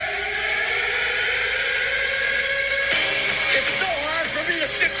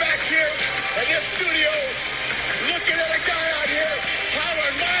in this studio looking at a guy out here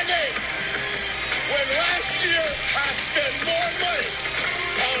hollering my name when last year I spent more money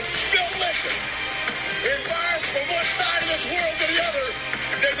on spilled liquor in bars from one side of this world to the other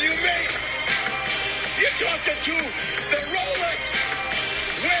than you made. You're talking to the Rolex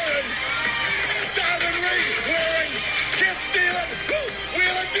wearing, diamond ring wearing, kiss stealing,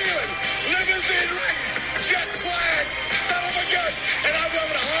 wheeling dealing, limousine riding, jet flying, son of a gun, and I'm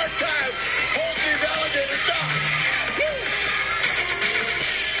having a hard time holding these alligators down. Woo!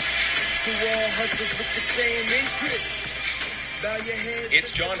 To all husbands with the same interests. Bow your head.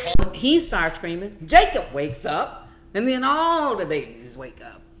 It's John Hall. He starts screaming. Jacob wakes up, and then all the babies wake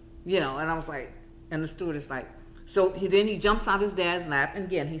up. You know, and I was like, and the stewardess like, so he jumps out his dad's lap, and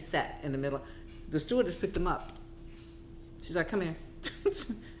again he sat in the middle. The stewardess picked him up. She's like, come here.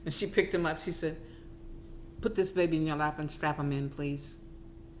 And she picked him up. She said, put this baby in your lap and strap him in, please.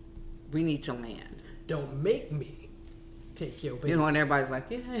 We need to land. Don't make me take your baby. You know, and everybody's like,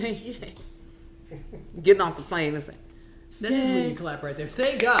 yeah. Getting off the plane and saying, That is when you clap right there.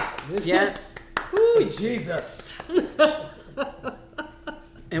 Thank God. yes. Ooh, Jesus.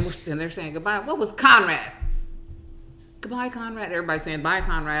 And they're saying goodbye. What was Conrad? Goodbye, Conrad. Everybody's saying bye,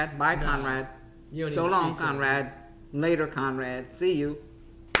 Conrad. Bye, Conrad. You don't So even long, speak to him. Conrad. Later, Conrad. See you.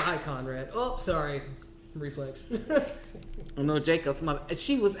 Hi, Conrad. Oh, sorry. Reflex. I know Jacob's mother. And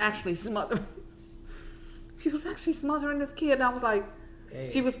she was actually smothering. She was actually smothering this kid. And I was like, Hey.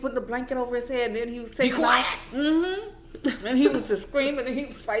 she was putting a blanket over his head, and then he was taking Be quiet. Mm-hmm. And he was just screaming, and he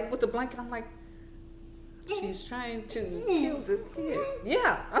was fighting with the blanket. I'm like, she's trying to kill this kid.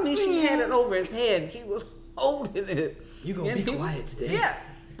 Yeah, I mean, she had it over his head. And she was holding it. You gonna And be he- quiet today. Yeah,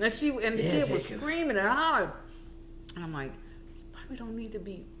 and the Yeah, kid was Jacob. screaming and hollering. And I'm like, you probably don't need to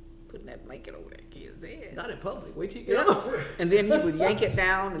be putting that blanket over that kid's head. Not in public. Wait till you get Yeah. over. And then he would yank it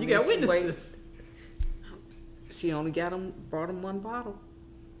down. And You then got she'd wait. witnesses. She only brought him one bottle.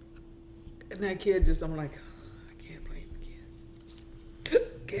 And that kid I'm like, I can't blame the kid.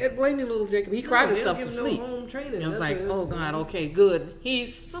 Can't blame you, little Jacob. He cried No, himself they to don't give sleep. no home training. And I was That's like, what it oh is. God, okay, good.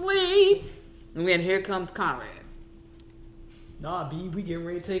 He's asleep. And then here comes Conrad. Nah, B, we getting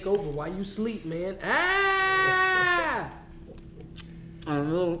ready to take over. Why you sleep, man? Ah! And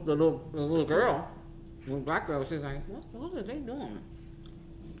the little girl, the little black girl, she's like, what are they doing?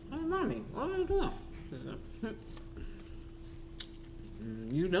 Hey, mommy, what are they doing? She said,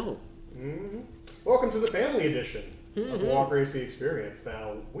 you know. Mm-hmm. Welcome to the family edition of the Walk Racy Experience.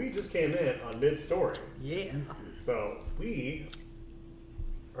 Now, we just came in on mid-story, Yeah. so we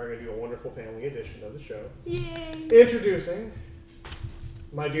are going to do a wonderful family edition of the show. Yay. Introducing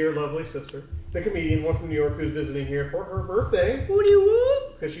my dear, lovely sister, the comedian, one from New York, who's visiting here for her birthday, Woody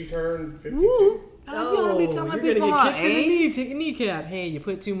whoop. because she turned 52. Woo. Oh, You don't be telling you're people gonna our get kicked in the age. knee, take a kneecap. Hey, you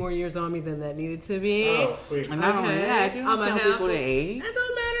put 2 more years on me than that needed to be. Oh, sweet. And not only that, you don't I'm a tell half- people their age. That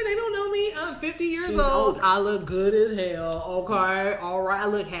don't matter. They don't know me. I'm 50 years She's old. older. I look good as hell. Okay, all right. I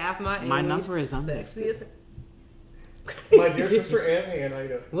look half my age. My number is Sexy as- My dear sister Ann Hand, how you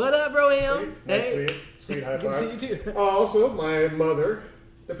doing? What up, bro? Sweet. Em? Nice Hey, to sweet high good to five. see you too. Also, my mother,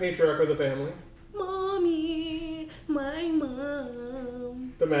 the patriarch of the family, Mommy, my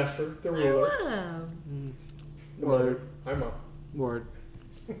mom, the master, the my ruler, mom. the mother. Hi, Mom. Word.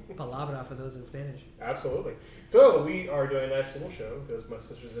 Palabra for those in Spanish. Absolutely. So we are doing a nice little show because my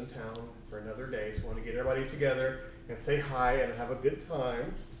sister's in town for another day, so I want to get everybody together and say hi and have a good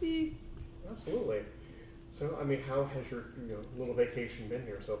time. See. Absolutely. So, I mean, how has your little vacation been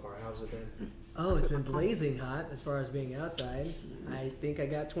here so far? How's it been? Oh, it's been blazing hot as far as being outside. I think I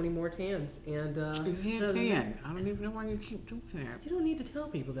got 20 more tans. And You can't tan. I don't even know why you keep doing that. You don't need to tell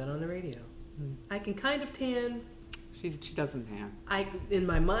people that on the radio. I can kind of tan. She doesn't tan. In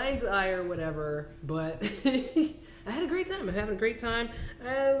my mind's eye or whatever, but I had a great time. I'm having a great time.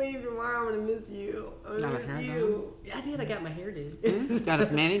 I leave tomorrow. I'm gonna miss you. I'm Got gonna a hair miss you. Yeah, I did. I got my hair did. Got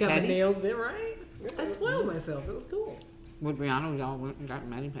a mani got my pedi? nails did right. I spoiled myself. It was cool. With Brianna, y'all went and got a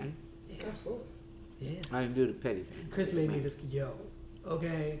mani pedi? Absolutely. Yeah. I didn't do the petty thing. Chris made me this.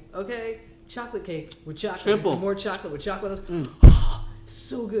 Okay. Chocolate cake with chocolate. Triple. Some more chocolate with chocolate.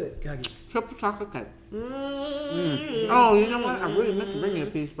 So good. Gotta get. Triple chocolate cake. Oh, you know what? I really meant to bring you a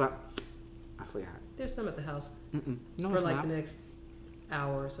piece, but I forgot. There's some at the house No, for it's like not. the next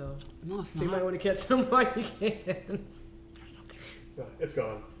hour or so. No, it's So you might not. want to catch some while you can. No, it's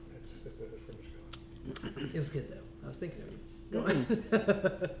gone. It's pretty much gone. It was good though. I was thinking of you. Go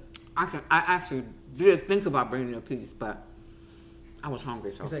on. I actually did think about bringing you a piece, but I was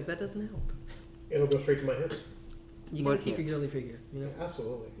hungry, so. He's like, that doesn't help. It'll go straight to my hips. You What gotta keep your hips? girly figure, you know?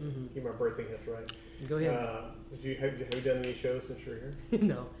 Absolutely. Keep my birthing hips right. Go ahead. Have you done any shows since you're here?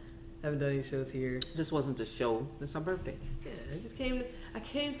 No. Haven't done any shows here. This wasn't a show. It's our birthday. Yeah, I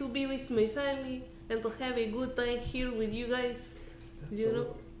came to be with my family and to have a good time here with you guys. You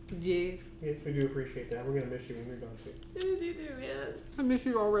know? Yes. Yes, we do appreciate that. We're gonna miss you when you're gone too. I miss you too, man. I miss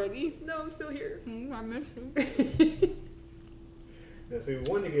you already. No, I'm still here. I miss you. Yeah, so we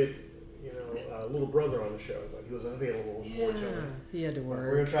wanted to get, a little brother on the show, but he was unavailable, unfortunately. He had to We're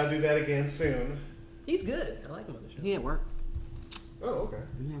work. gonna try to do that again soon. He's good. I like him on the show. He at work. Oh, okay.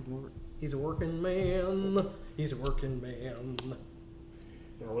 He at work. He's a working man. He's a working man.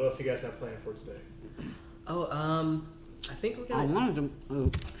 Now, what else you guys have planned for today? Oh, I think we're I gonna. wanted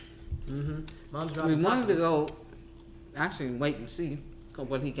to. Mom's We dropping. wanted to go. Actually, wait and see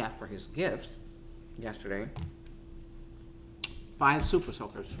what he got for his gift yesterday. 5 super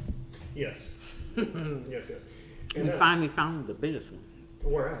soakers. Yes. yes. We And, finally found the biggest one.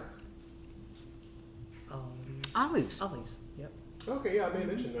 where at? Ollie's. Ollie's. Yep. Okay, yeah, I may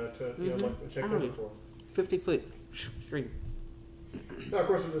mention that to check out Ollie. before. 50-foot street. Now, of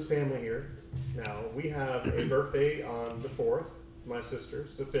course, with this family here, now we have a birthday on the 4th, my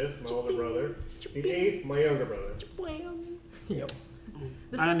sister's, the 5th, my older brother, the 8th, my younger brother. Yep.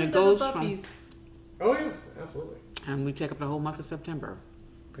 The And it 7th of goes the from- puppies. Oh, yes, absolutely. And we take up the whole month of September.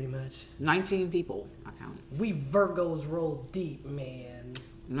 Pretty much. 19 people, I counted. We Virgos roll deep, man.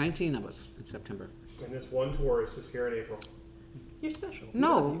 19 of us in September. And this one Taurus is here in April. You're special.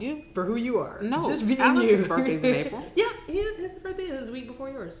 No, We love you. For who you are. No, Just being Alex's you. birthday's in April. Yeah, his birthday is the week before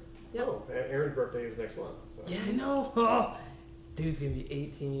yours. Yep. Oh, Aaron's birthday is next month. So Yeah, I know. Oh, dude's gonna be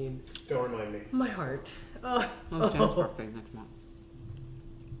 18. don't remind me. My heart. Oh, Oh, Jen's birthday next month.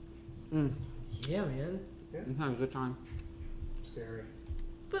 yeah, man. We had a good time. Scary.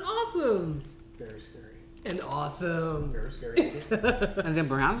 But awesome. Very scary. And awesome. Very scary. And then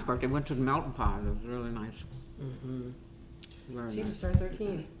Brianna's birthday went to the melting pot. It was really nice. Very She nice. just turned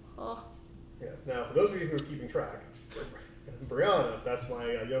 13. Oh. Yes. Now, for those of you who are keeping track, Brianna, that's my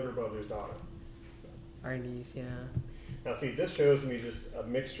younger brother's daughter. Our niece, yeah. Now, see, this shows me just a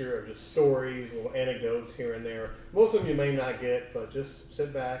mixture of just stories, little anecdotes here and there. Most of them you may not get, but just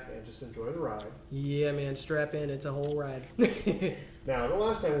sit back and just enjoy the ride. Yeah, man. Strap in. It's a whole ride. Now, the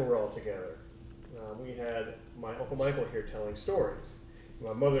last time we were all together, we had my Uncle Michael here telling stories.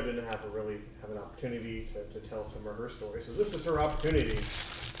 My mother didn't have an opportunity to tell some of her stories. So this is her opportunity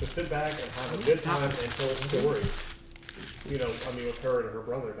to sit back and have a good time and tell stories. With her and her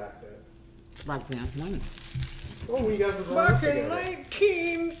brother back then. Back then, when? Oh, you guys were growing up Back in together.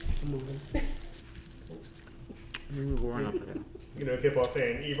 19. Moving. We were growing up together. Keep on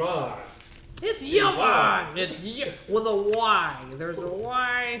saying, Yvonne. It's Yvonne. It's with a Y. There's a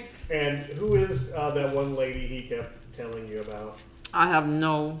Y. And who is that one lady he kept telling you about? I have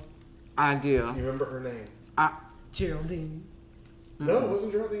no idea. You remember her name? Geraldine. No, it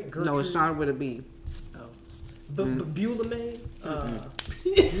wasn't Geraldine. No, it started with a B. Oh. Beulah May?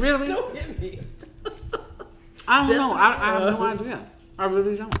 Really? Don't hit me. I don't know. I have no idea. I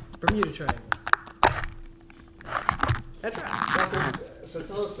really don't. Bermuda Triangle. That's right. Now, so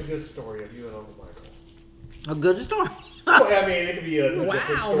tell us a good story of you and Uncle Michael. A good story. Well, I mean, it could be a different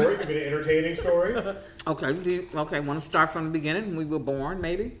Wow. story. It could be an entertaining story. Okay, want to start from the beginning when we were born,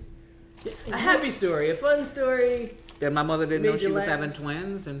 maybe? A happy story, a fun story. That my mother didn't know Made she you was laugh. having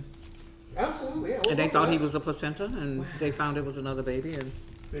twins, and Absolutely, yeah. they thought he was a placenta, and they found it was another baby, and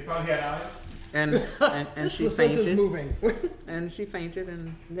They found he had eyes. and she Placenta's fainted, moving. and she fainted,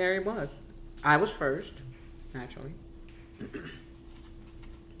 and there he was. I was first, naturally,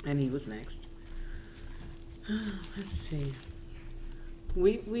 and he was next. Let's see.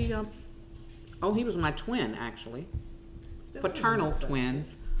 He was my twin, actually. Fraternal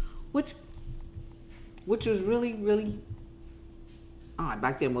twins, which was really, really odd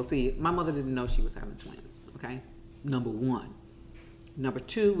back then. Well, see, my mother didn't know she was having twins, okay? Number one. Number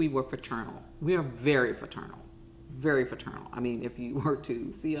two, we were fraternal. We are very fraternal. Very fraternal. I mean, if you were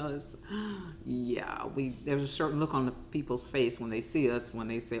to see us, yeah, there's a certain look on the people's face when they see us, when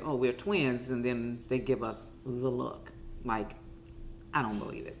they say, oh, we're twins, and then they give us the look. Like, I don't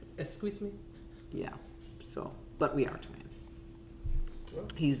believe it. Excuse me? Yeah. So, but we are twins. Well.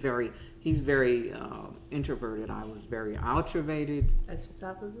 He's very introverted. I was very outroverted. That's the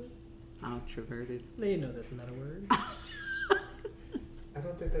top of it? Outroverted. No, you know that's not a word. I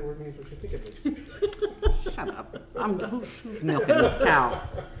don't think that word means what you think it means. Shut up. Who's milking this cow?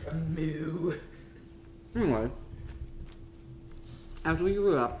 Moo. Anyway, as we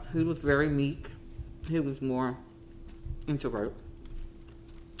grew up, he was very meek. He was more introvert.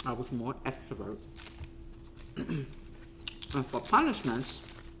 I was more extrovert. And for punishments,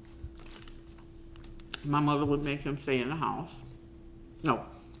 my mother would make him stay in the house. No,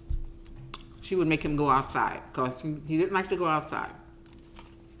 she would make him go outside because he didn't like to go outside.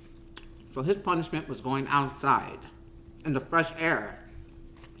 So his punishment was going outside in the fresh air,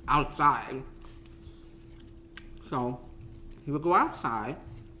 outside. So he would go outside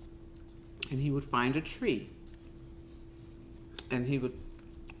and he would find a tree. And he would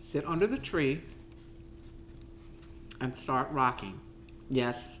sit under the tree and start rocking.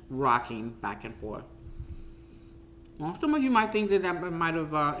 Yes, rocking back and forth. Well, some of you might think that might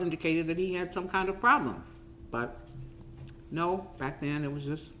have indicated that he had some kind of problem. But no, back then it was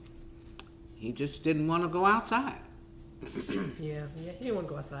just, he just didn't want to go outside. Yeah, he didn't want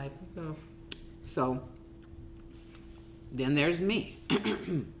to go outside. No. So then there's me.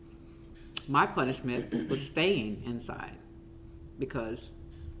 My punishment was staying inside because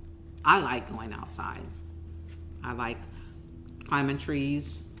I like going outside. I like climbing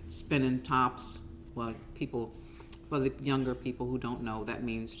trees, spinning tops. Well, for the younger people who don't know, that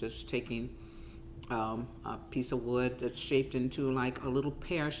means just taking a piece of wood that's shaped into like a little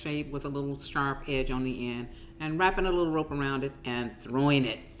pear shape with a little sharp edge on the end and wrapping a little rope around it and throwing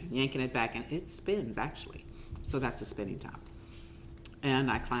it, yanking it back, and it spins actually. So that's a spinning top.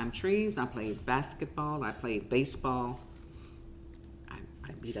 And I climbed trees, I played basketball, I played baseball.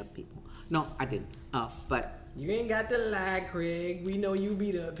 I beat up people. No, I didn't. But You ain't got to lie, Craig. We know you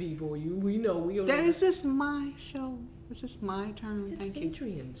beat up people. We know. is this my show? Is this my turn? It's Thank you.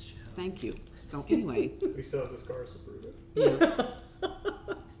 Adrian's show. Thank you. So anyway, We still have the scars to prove it.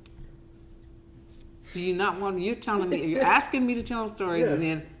 do you not want? You're telling me. You're asking me to tell stories, and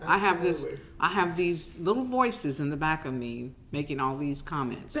Yes, then I have this. absolutely. I have these little voices in the back of me making all these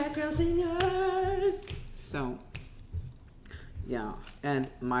comments. Background singers. So, yeah, and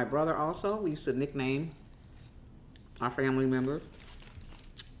my brother also. We used to nickname our family members,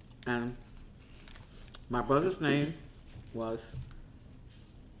 and my brother's name was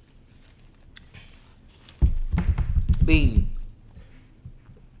Bean.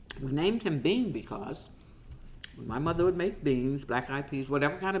 We named him Bean because when my mother would make beans, black eyed peas,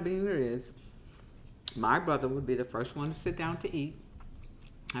 whatever kind of bean there is, my brother would be the first one to sit down to eat.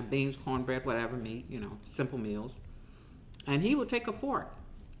 Have beans, cornbread, whatever meat, simple meals. And he would take a fork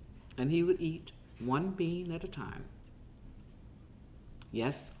and he would eat one bean at a time.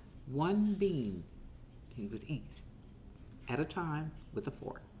 Yes, one bean he would eat at a time with a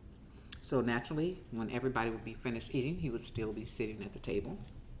fork. So naturally, when everybody would be finished eating, he would still be sitting at the table.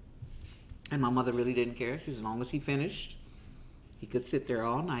 And my mother really didn't care. She said, as long as he finished, he could sit there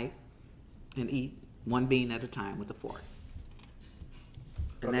all night and eat one bean at a time with a fork.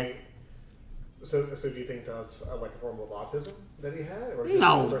 And that's So do you think that's like a form of autism that he had, or just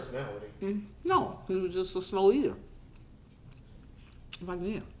No. his personality? no, he was just a slow eater. Like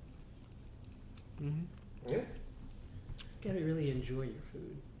me. Yeah. Gotta really enjoy your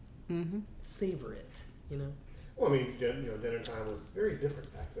food. Mm-hmm. Savor it. Well, I mean, dinner time was very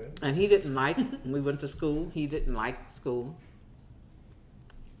different back then. And he didn't like, when we went to school, he didn't like school.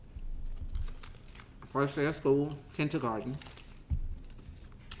 First day of school, kindergarten,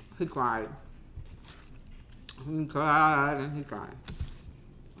 he cried. He cried and he cried.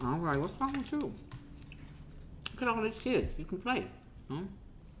 I was like, what's wrong with you? Look at all these kids, you can play.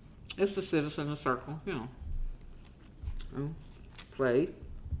 It's the citizen circle, play.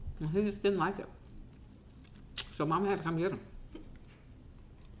 And he just didn't like it. So Mama had to come get him.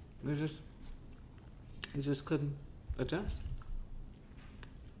 He just couldn't adjust.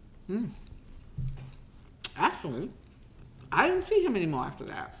 Actually, I didn't see him anymore after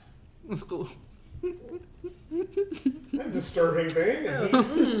that in school. That's a disturbing thing.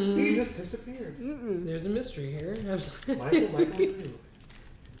 And he just disappeared. There's a mystery here. Michael knew.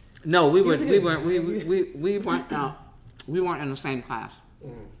 No, we was a good weren't guy. we weren't in the same class.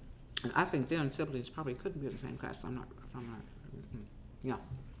 Mm. And I think them siblings probably couldn't be in the same class. I'm not. Yeah.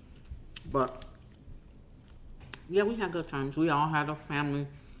 But yeah, we had good times. We all had a family,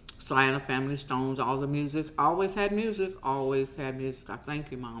 Sly and the Family Stones. All the music. Always had music. Always had music. I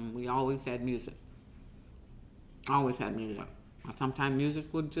thank you, Mom. We always had music. Always had music. Sometimes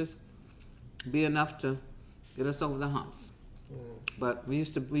music would just be enough to get us over the humps. But we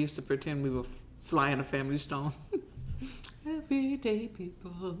used to pretend we were Sly and the Family Stone. Everyday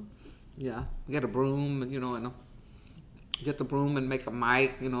people. Yeah, get a broom, and get the broom and make a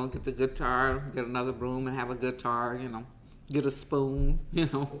mic, get the guitar, get another broom and have a guitar, get a spoon,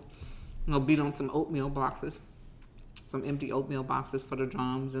 beat on some oatmeal boxes, some empty oatmeal boxes for the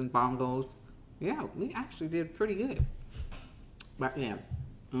drums and bongos. Yeah, we actually did pretty good. But yeah,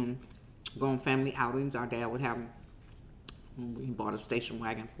 go on family outings. Our dad would have, he bought a station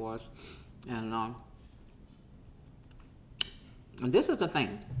wagon for us, and this is the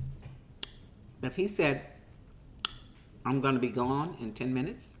thing. if he said, I'm going to be gone in 10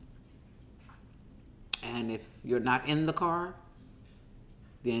 minutes, and if you're not in the car,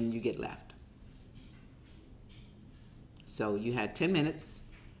 then you get left. So you had 10 minutes,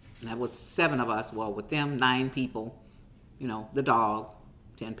 and that was 7 of us. Well, with them, 9 people, you know, the dog,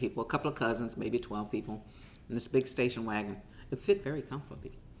 10 people, a couple of cousins, maybe 12 people, in this big station wagon. It fit very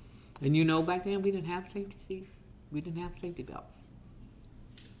comfortably. And you know, back then, we didn't have safety seats. We didn't have safety belts.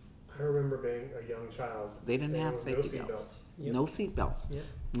 I remember being a young child. They didn't there have was safety no belts. Yep. No seat belts. Yep.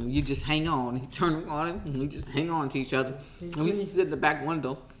 You just hang on. You turn them on, and we just hang on to each other. And we sit in the back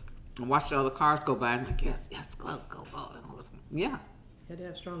window and watch the other cars go by. And like, yes, go. Yeah, You had to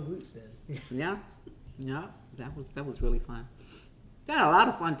have strong glutes then. yeah. That was really fun. We had a lot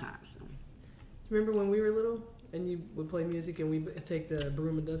of fun times. Remember when we were little and you would play music and we'd take the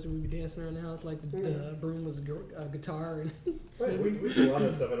broom and dust and we'd be dancing around the house like the broom was a guitar and Right, we did a lot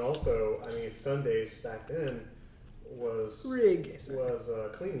of stuff, and also, I mean, Sundays back then was cleaning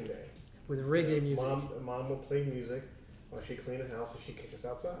day. with reggae music. Mom would play music while she cleaned the house, and she'd kick us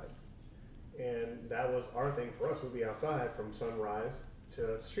outside. And that was our thing for us. We'd be outside from sunrise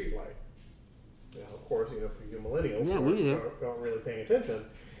to street light. You know, of course, you know, for you millennials Yeah, who aren't really paying attention,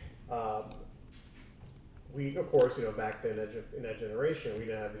 we, of course, you know, back then in that generation, we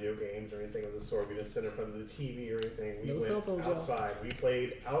didn't have video games or anything of the sort. We didn't sit in front of the TV or anything. We No cell went phones, y'all. outside. We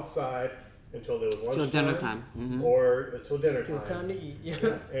played outside until there was lunchtime. Till dinner time. Mhm. Or until dinner time. It was time to eat. Yeah. Yeah.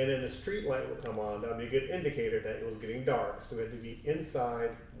 And then the street light would come on. That would be a good indicator that it was getting dark. So we had to be inside,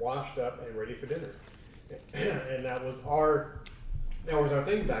 washed up, and ready for dinner. And that was our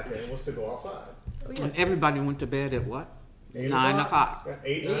thing back then, was to go outside. Oh, yeah. And everybody went to bed at what? 8 9 o'clock. Yeah,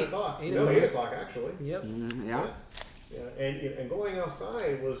 9 o'clock. 8 No, o'clock. 8 o'clock actually. Yep. Yeah. Yeah. And going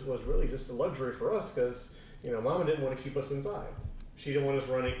outside was really just a luxury for us because, you know, Mama didn't want to keep us inside. She didn't want us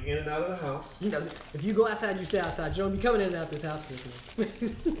running in and out of the house. If you go outside, you stay outside. You don't be coming in and out this house this way.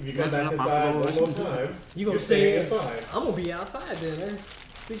 If you come back inside one more time, You gonna you're stay staying in? inside. I'm gonna be outside then, man.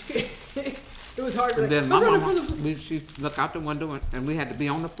 It was hard to And like, then my I'm running mama, from the. she'd look out the window, and we had to be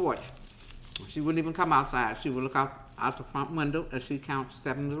on the porch. She wouldn't even come outside. She would look out the front window, and she'd count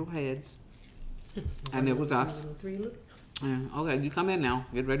 7 little heads. And it was us. Three little. And, okay, you come in now.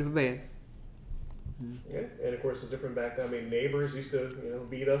 Get ready for bed. Yeah, and of course it's different back then. I mean, neighbors used to, you know,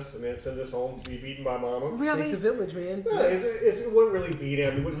 beat us and then send us home to be beaten by Mama. Takes a Really? village, man. No, it wasn't really beating.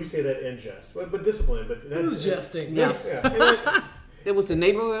 I mean, we say that in jest, but discipline. But that's, Who's jesting? Yeah. Yeah, and it- It was a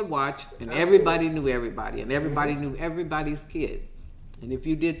neighborhood watch, and everybody knew everybody, and everybody knew everybody's kid. And if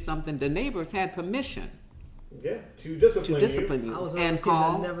you did something, the neighbors had permission yeah, to discipline you. I was one of and those kids that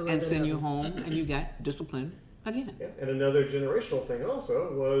call never let and that send you happen. home, and you got disciplined again. Yeah, and another generational thing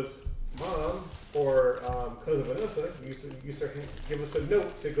also was Mom or cousin Vanessa used to give us a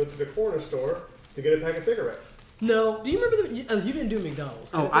note to go to the corner store to get a pack of cigarettes. No. Do you remember you didn't do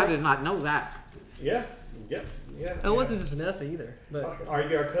McDonald's? Oh, I did not know that. Yeah, yep, yeah. It wasn't just Vanessa either, but Our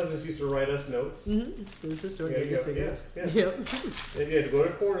cousins used to write us notes. it was his store. Yeah, Get cigarettes. yeah. Yep. And you had to go to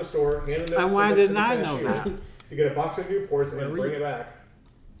the corner store, hand a note And why to the didn't I know cashier that? to get a box of Newports and Where were bring you? it back.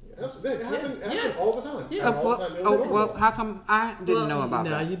 Absolutely. It happened Yeah. all the time. Yeah. All the time. It was normal. Well, how come I didn't know about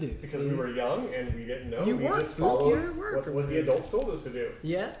now that? you do. Because See? we were young and we didn't know. You we worked. just You were followed at work or what the adults told us to do.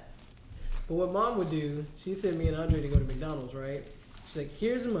 Yeah. But what Mom would do, she sent me and Andre to go to McDonald's, right? She's like,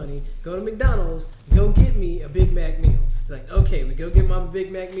 here's the money. Go to McDonald's. Go get me a Big Mac meal. Like, okay, we go get Mom a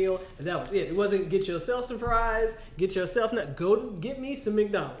Big Mac meal, and that was it. It wasn't get yourself some fries, get yourself not. Go get me some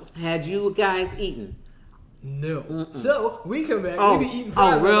McDonald's. Had you guys eaten? No. So we come back. Oh. We be eating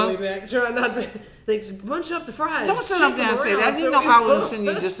fries Oh, on really? the way back, trying not to. Like, bunch up the fries. Don't sit up shake there and them say around that. You so know we I would won't- have seen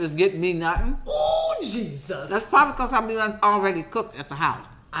you just as getting me nothing. Oh Jesus! That's probably because I'm already cooked at the house.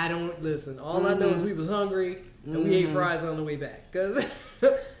 I don't listen. All I know is we was hungry and we ate fries on the way back because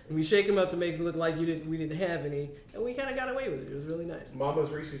we shake them up to make it look like we didn't have any, and we kind of got away with it. It was really nice. Mama's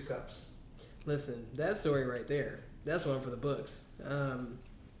Reese's Cups. Listen, that story right there, that's one for the books.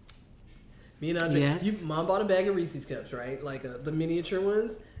 Me and Andre, Yes. Mom bought a bag of Reese's Cups, right? Like the miniature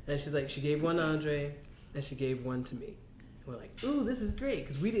ones, and she's like, she gave one to Andre, and she gave one to me. And we're like, ooh, this is great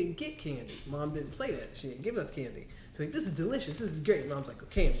because we didn't get candy. Mom didn't play that. She didn't give us candy. So like, this is delicious. This is great. Mom's like,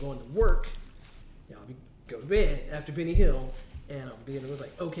 okay, I'm going to work. Yeah, I'll go to bed after Benny Hill, and I'll be in the room.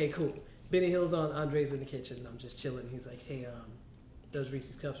 Like, okay, cool. Benny Hill's on. Andre's in the kitchen, and I'm just chilling. He's like, hey, those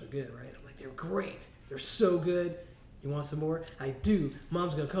Reese's Cups are good, right? I'm like, they're great. They're so good. You want some more? I do.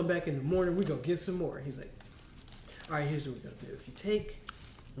 Mom's gonna come back in the morning. We're gonna get some more. He's like, all right, here's what we're gonna do. If you take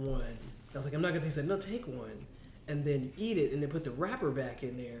one, I was like, I'm not gonna take. He said, no, take one, and then you eat it, and then put the wrapper back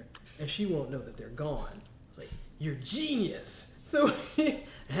in there, and she won't know that they're gone. I was like, you're genius. So I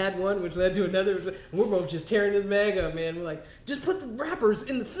had one, which led to another. We're both just tearing this bag up, man. We're like, just put the wrappers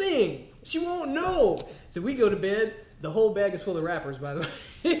in the thing. She won't know. So we go to bed. The whole bag is full of wrappers, by the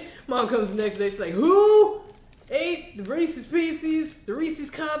way. Mom comes the next day. She's like, who ate the Reese's Pieces, the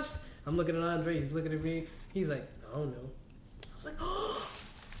Reese's Cups? I'm looking at Andre. He's looking at me. He's like, I don't know. I was like, oh,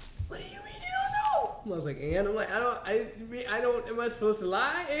 what do you mean you don't know? I was like, and I'm like, I don't. Am I supposed to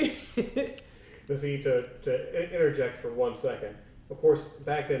lie? See, to interject for 1 second. Of course,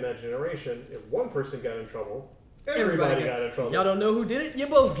 back in that generation, if one person got in trouble, everybody got in trouble. Y'all don't know who did it? You're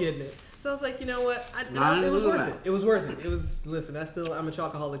both getting it. So I was like, you know what? It was worth it. It was worth it. It was, listen, I'm a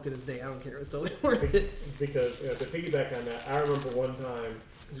chocoholic to this day. I don't care. It was totally worth it. Because to piggyback on that, I remember one time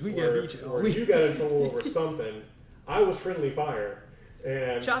where you got in trouble over something. I was friendly fire.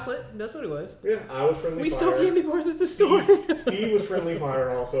 And chocolate, that's what it was. Yeah, I was friendly fire. We stole candy bars at the store. Steve was friendly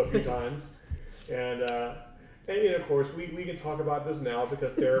fire also a few times. And you know, of course, we can talk about this now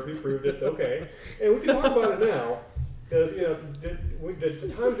because therapy proved it's okay. And we can talk about it now because, you know, the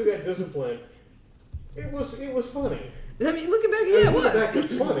times we got disciplined, it was funny. I mean, looking back, yeah, it was. Back,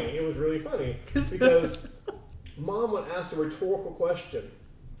 it's funny. It was really funny because Mom would ask a rhetorical question.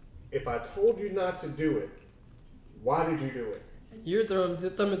 If I told you not to do it, why did you do it? You're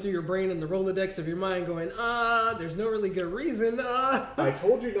thumbing through your brain and the Rolodex of your mind going, there's no really good reason. I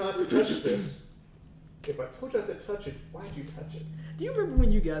told you not to touch this. If I told you not to touch it, why'd you touch it? Do you remember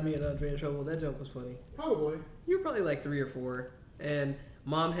when you got me and Andre in trouble? That joke was funny. Probably. You were probably like 3 or 4, and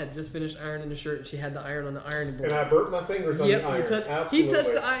Mom had just finished ironing the shirt, and she had the iron on the ironing board. And I burnt my fingers on the iron. He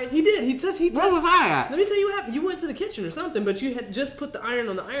touched the iron. He did. He touched. Where was I at? Let me tell you what happened. You went to the kitchen or something, but you had just put the iron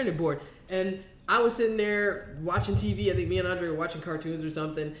on the ironing board, and I was sitting there watching TV. I think me and Andre were watching cartoons or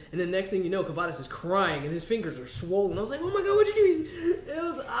something. And then next thing you know, Kavadas is crying and his fingers are swollen. I was like, oh my God, what'd you do? It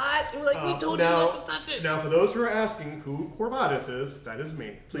was hot. It was like, we told you not to touch it. Now, for those who are asking who Corvadas is, that is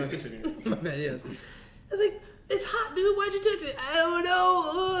me. Please continue. My bad, yes. I was like, it's hot, dude. Why'd you touch it? I don't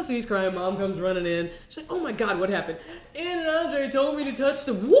know. So he's crying. Mom comes running in. She's like, oh my God, what happened? Ann and Andre told me to touch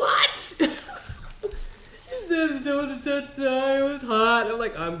the what? Told to touch the iron. It was hot. I'm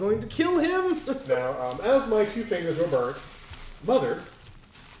like, I'm going to kill him. Now, as my 2 fingers were burnt, Mother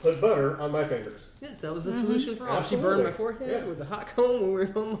put butter on my fingers. Yes, that was the solution for all. Absolutely. She burned my forehead with a hot comb when we were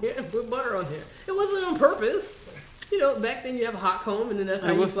home. Yeah, put butter on here. It wasn't on purpose. You know, back then you have a hot comb, and then that's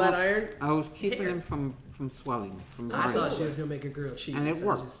how you flat iron. I was keeping them from swelling. I thought she was going to make a grilled cheese. And it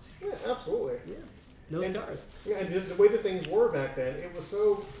worked. Yeah, absolutely. Yeah. No scars. Yeah, and just the way that things were back then, it was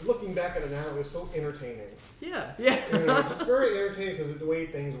so, looking back at it now, it was so entertaining. Yeah. You know, just very entertaining because of the way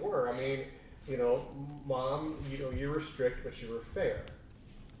things were. I mean, you know, Mom, you know, you were strict, but you were fair.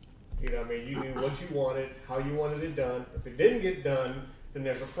 You know, I mean, you knew what you wanted, how you wanted it done. If it didn't get done, then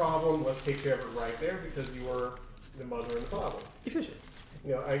there's a problem. Let's take care of it right there because you were the mother and the father. Efficient.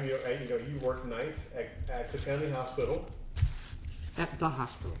 You know, you worked nights at the county hospital. At the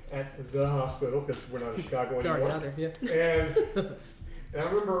hospital. At the hospital, because we're not in Chicago anymore. Sorry, out there, yeah. And I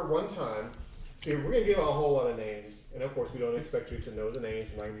remember one time, see, we're going to give out a whole lot of names. And of course, we don't expect you to know the names.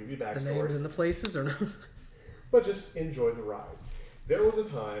 We're not going to give you backstories. The names and the places or no? But just enjoy the ride. There was a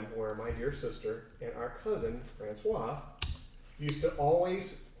time where my dear sister and our cousin, Francois, used to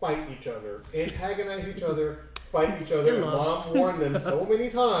always fight each other, antagonize each other, fight each other. And Mom warned them so many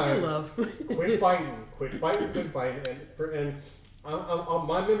times. Quit fighting. And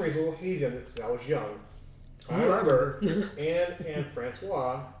my memory's a little hazy on this because I was young. I remember and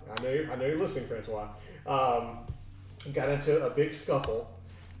Francois, I know you're listening, Francois, got into a big scuffle,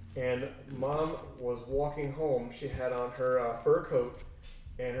 and Mom was walking home. She had on her fur coat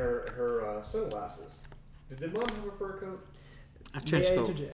and her sunglasses. Did Mom have a fur coat? A trench coat.